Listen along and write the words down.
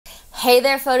Hey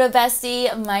there, photo bestie.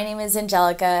 My name is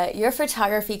Angelica, your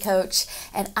photography coach,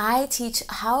 and I teach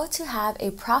how to have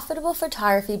a profitable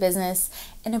photography business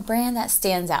and a brand that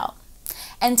stands out.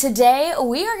 And today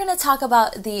we are going to talk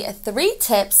about the 3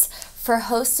 tips for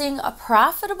hosting a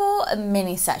profitable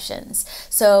mini sessions.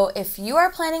 So if you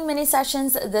are planning mini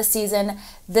sessions this season,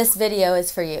 this video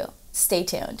is for you. Stay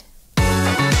tuned.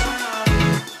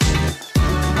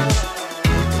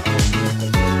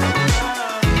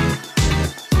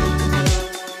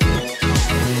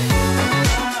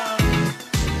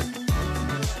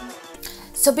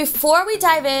 So before we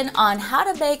dive in on how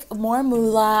to make more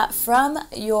moolah from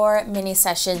your mini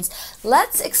sessions,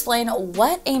 let's explain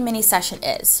what a mini session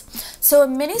is. So a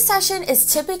mini session is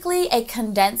typically a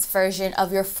condensed version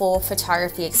of your full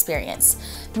photography experience.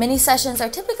 Mini sessions are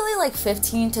typically like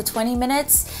 15 to 20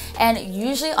 minutes and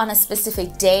usually on a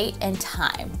specific date and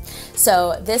time.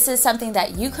 So this is something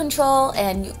that you control,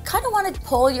 and you kind of want to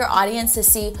poll your audience to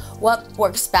see what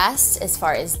works best as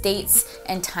far as dates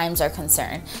and times are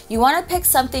concerned. You want to pick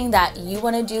something that you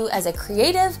want to do as a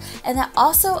creative and that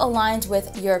also aligns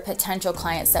with your potential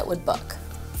clients that would book.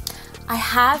 I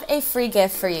have a free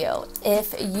gift for you.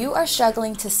 If you are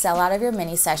struggling to sell out of your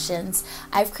mini sessions,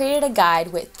 I've created a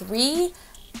guide with 3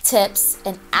 tips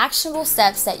and actionable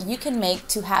steps that you can make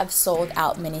to have sold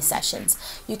out mini sessions.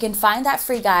 You can find that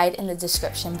free guide in the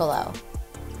description below.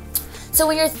 So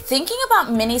when you're thinking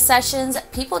about mini sessions,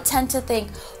 people tend to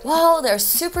think, whoa, they're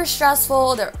super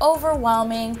stressful, they're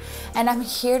overwhelming. And I'm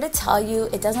here to tell you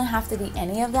it doesn't have to be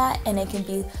any of that, and it can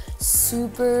be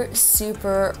super,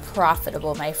 super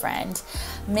profitable, my friend.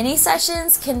 Mini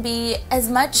sessions can be as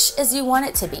much as you want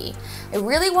it to be. It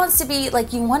really wants to be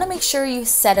like, you want to make sure you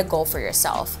set a goal for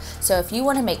yourself. So if you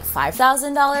want to make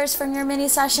 $5,000 from your mini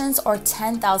sessions or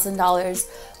 $10,000,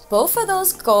 both of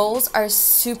those goals are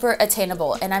super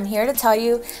attainable. And I'm here to tell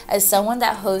you, as someone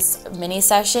that hosts mini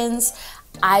sessions,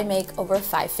 I make over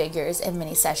 5 figures in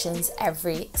mini sessions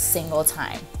every single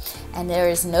time. And there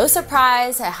is no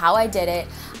surprise at how I did it.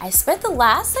 I spent the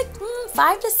last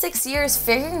 5 to 6 years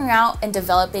figuring out and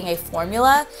developing a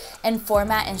formula and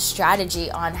format and strategy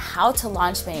on how to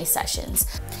launch mini sessions.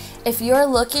 If you're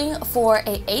looking for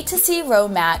a A to C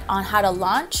roadmap on how to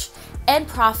launch and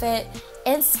profit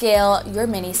and scale your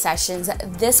mini sessions,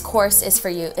 this course is for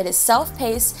you. It is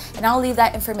self-paced, and I'll leave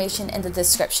that information in the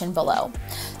description below.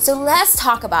 So let's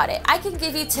talk about it. I can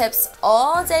give you tips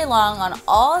all day long on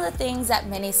all the things that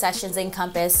mini sessions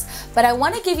encompass, but I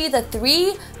want to give you the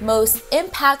 3 most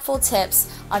impactful tips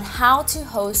on how to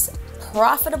host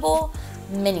profitable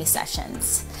mini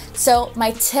sessions. So my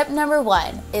tip number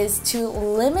 1 is to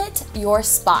limit your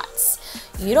spots.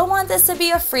 You don't want this to be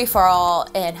a free-for-all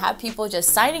and have people just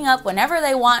signing up whenever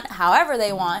they want, however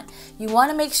they want. You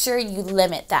want to make sure you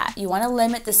limit that. You want to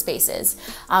limit the spaces.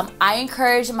 I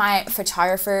encourage my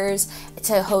photographers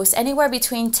to host anywhere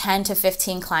between 10 to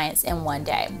 15 clients in one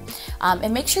day.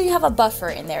 And make sure you have a buffer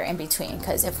in there in between,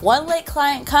 because if one late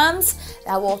client comes,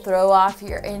 that will throw off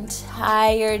your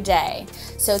entire day.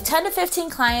 So 10 to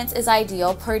 15 clients is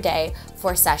ideal per day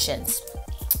for sessions.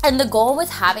 And the goal with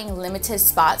having limited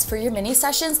spots for your mini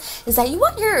sessions is that you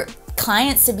want your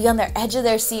clients to be on their edge of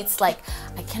their seats like,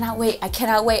 I cannot wait, I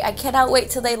cannot wait, I cannot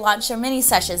wait till they launch their mini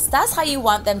sessions. That's how you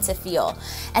want them to feel.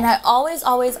 And I always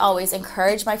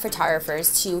encourage my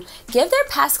photographers to give their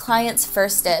past clients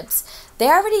first dibs. They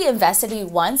already invested in you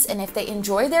once, and if they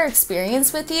enjoy their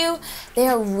experience with you, they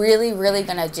are really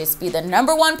gonna just be the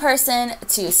number 1 person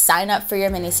to sign up for your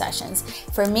mini sessions.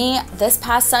 For me, this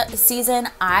past season,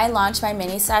 I launched my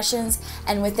mini sessions,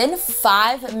 and within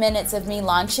 5 minutes of me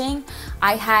launching,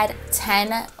 I had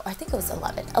 10, I think it was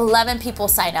 11 people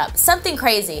sign up. Something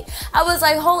crazy. I was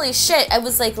like, holy shit. I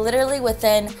was like, literally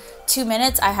within 2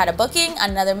 minutes, I had a booking,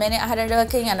 another minute I had a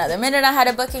booking, another minute I had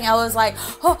a booking. I was like,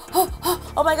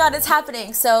 oh my God, it's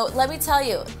happening. So let me tell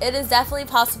you, it is definitely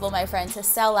possible, my friend, to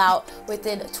sell out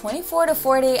within 24 to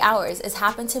 48 hours. It's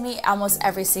happened to me almost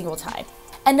every single time.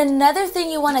 And another thing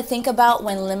you want to think about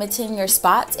when limiting your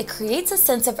spots, it creates a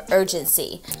sense of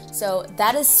urgency. So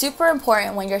that is super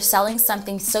important when you're selling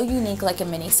something so unique like a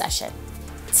mini session.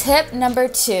 Tip number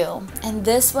 2, and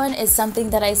this one is something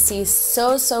that I see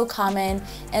so common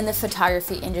in the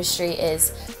photography industry,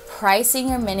 is pricing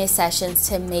your mini sessions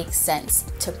to make sense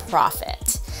to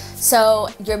profit. So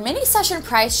your mini session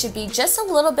price should be just a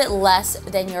little bit less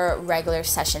than your regular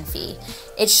session fee.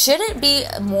 It shouldn't be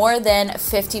more than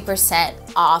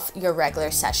 50% off your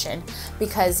regular session,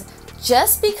 because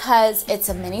just because it's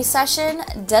a mini session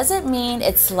doesn't mean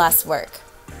it's less work.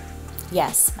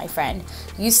 Yes, my friend,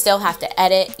 you still have to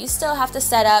edit, you still have to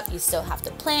set up, you still have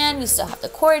to plan, you still have to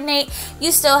coordinate,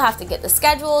 you still have to get the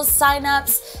schedules,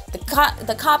 signups,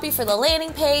 the copy for the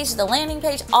landing page,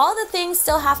 all the things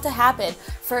still have to happen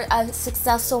for a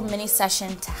successful mini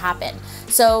session to happen.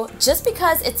 So just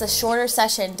because it's a shorter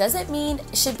session doesn't mean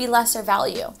it should be lesser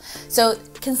value. So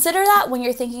consider that when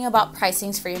you're thinking about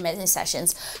pricings for your mini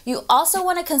sessions. You also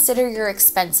want to consider your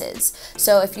expenses.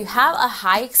 So if you have a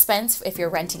high expense, if you're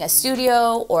renting a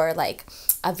studio or like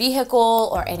a vehicle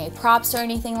or any props or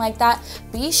anything like that,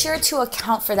 be sure to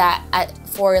account for that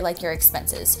for like your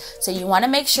expenses. So you want to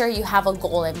make sure you have a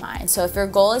goal in mind. So if your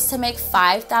goal is to make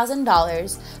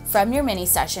 $5,000 from your mini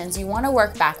sessions, you want to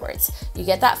work backwards. You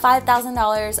get that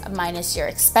 $5,000 minus your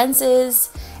expenses,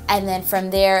 and then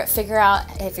from there figure out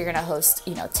if you're going to host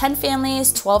 10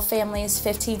 families, 12 families,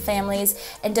 15 families,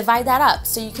 and divide that up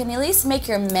so you can at least make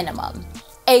your minimum.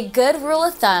 A good rule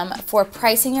of thumb for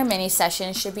pricing your mini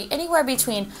session should be anywhere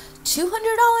between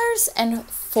 $200 and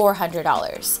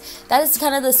 $400. That is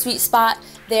kind of the sweet spot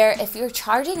there. If you're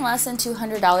charging less than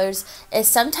 $200, it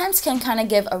sometimes can kind of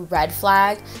give a red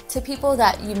flag to people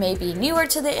that you may be newer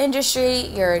to the industry,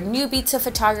 you're a newbie to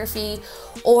photography,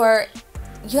 or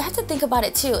you have to think about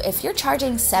it too. If you're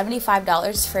charging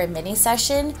 $75 for a mini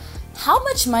session, how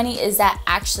much money is that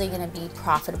actually going to be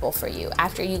profitable for you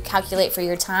after you calculate for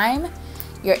your time,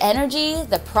 your energy,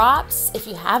 the props, if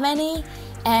you have any,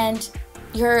 and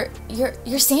your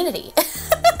sanity?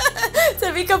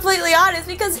 To be completely honest,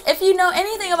 because if you know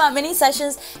anything about mini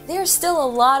sessions, there's still a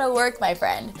lot of work, my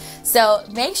friend. So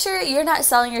make sure you're not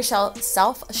selling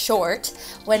yourself short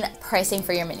when pricing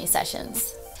for your mini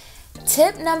sessions.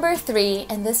 Tip number 3,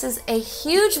 and this is a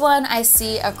huge one I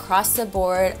see across the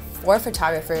board for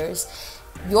photographers,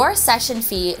 your session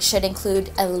fee should include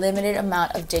a limited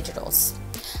amount of digitals.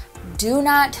 Do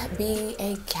not be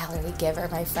a gallery giver,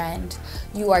 my friend.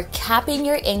 You are capping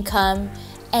your income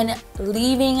and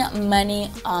leaving money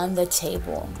on the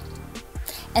table.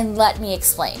 And let me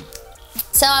explain.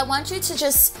 So I want you to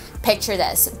just picture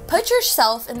this. Put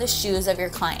yourself in the shoes of your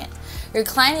client. Your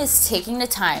client is taking the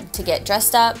time to get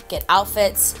dressed up, get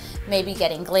outfits, maybe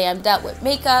getting glammed up with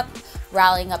makeup,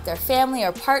 rallying up their family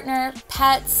or partner,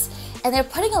 pets, and they're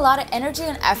putting a lot of energy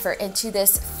and effort into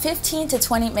this 15 to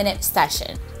 20 minute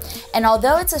session. And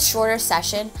although it's a shorter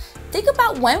session, think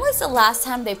about when was the last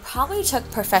time they probably took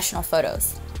professional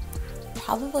photos?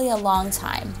 Probably a long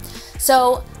time.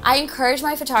 So I encourage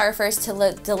my photographers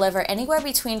to deliver anywhere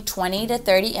between 20 to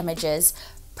 30 images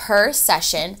per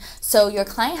session, so your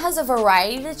client has a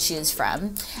variety to choose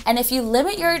from. And if you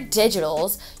limit your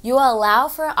digitals, you will allow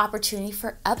for an opportunity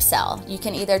for upsell. You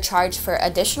can either charge for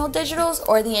additional digitals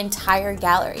or the entire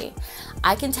gallery.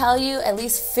 I can tell you at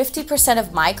least 50%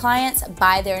 of my clients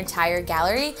buy their entire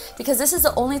gallery because this is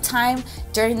the only time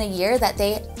during the year that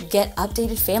they get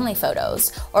updated family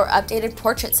photos or updated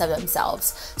portraits of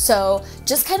themselves. So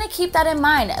just kind of keep that in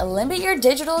mind. Limit your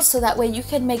digitals so that way you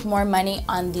can make more money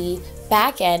on the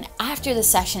back end after the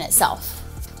session itself.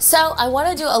 So I want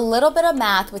to do a little bit of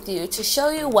math with you to show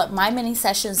you what my mini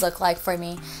sessions look like for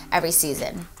me every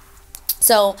season.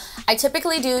 So I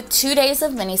typically do 2 days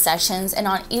of mini sessions, and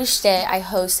on each day I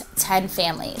host 10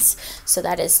 families. So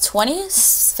that is 20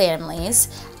 families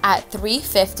at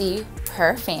 $350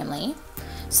 per family.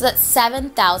 So that's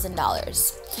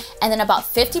 $7,000. And then about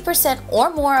 50%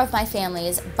 or more of my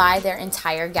families buy their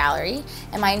entire gallery,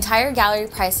 and my entire gallery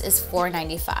price is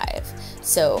 $495.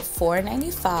 So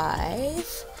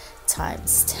 $495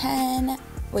 times 10,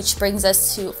 which brings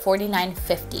us to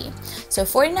 $4,950. So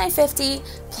 $4,950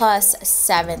 plus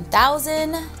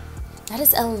 $7,000, that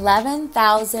is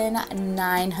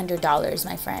 $11,900,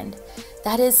 my friend.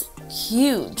 That is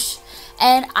huge.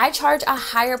 And I charge a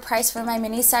higher price for my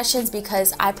mini sessions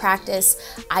because I practice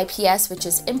IPS, which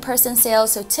is in-person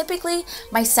sales. So typically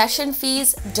my session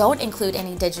fees don't include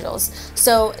any digitals.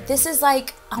 So this is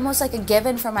like almost like a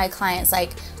given for my clients.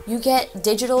 Like, you get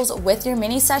digitals with your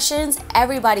mini sessions,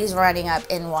 everybody's running up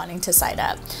and wanting to sign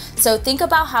up. So think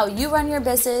about how you run your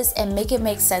business and make it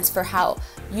make sense for how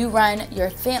you run your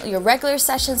regular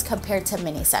sessions compared to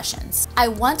mini sessions. I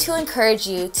want to encourage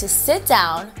you to sit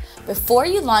down before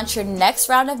you launch your next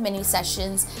round of mini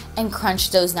sessions and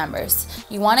crunch those numbers.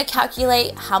 You want to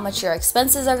calculate how much your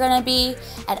expenses are going to be,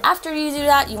 and after you do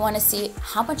that, you want to see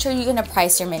how much are you going to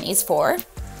price your minis for,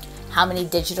 how many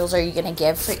digitals are you going to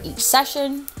give for each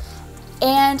session,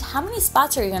 and how many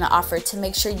spots are you going to offer to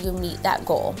make sure you meet that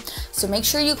goal. So make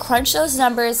sure you crunch those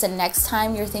numbers the next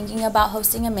time you're thinking about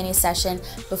hosting a mini session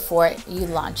before you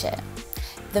launch it.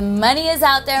 The money is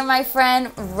out there, my friend,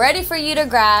 ready for you to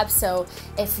grab. So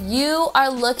if you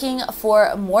are looking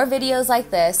for more videos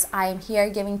like this, I am here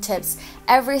giving tips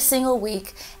every single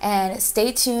week, and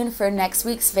stay tuned for next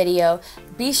week's video.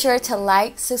 Be sure to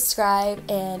like, subscribe,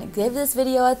 and give this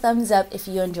video a thumbs up if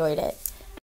you enjoyed it.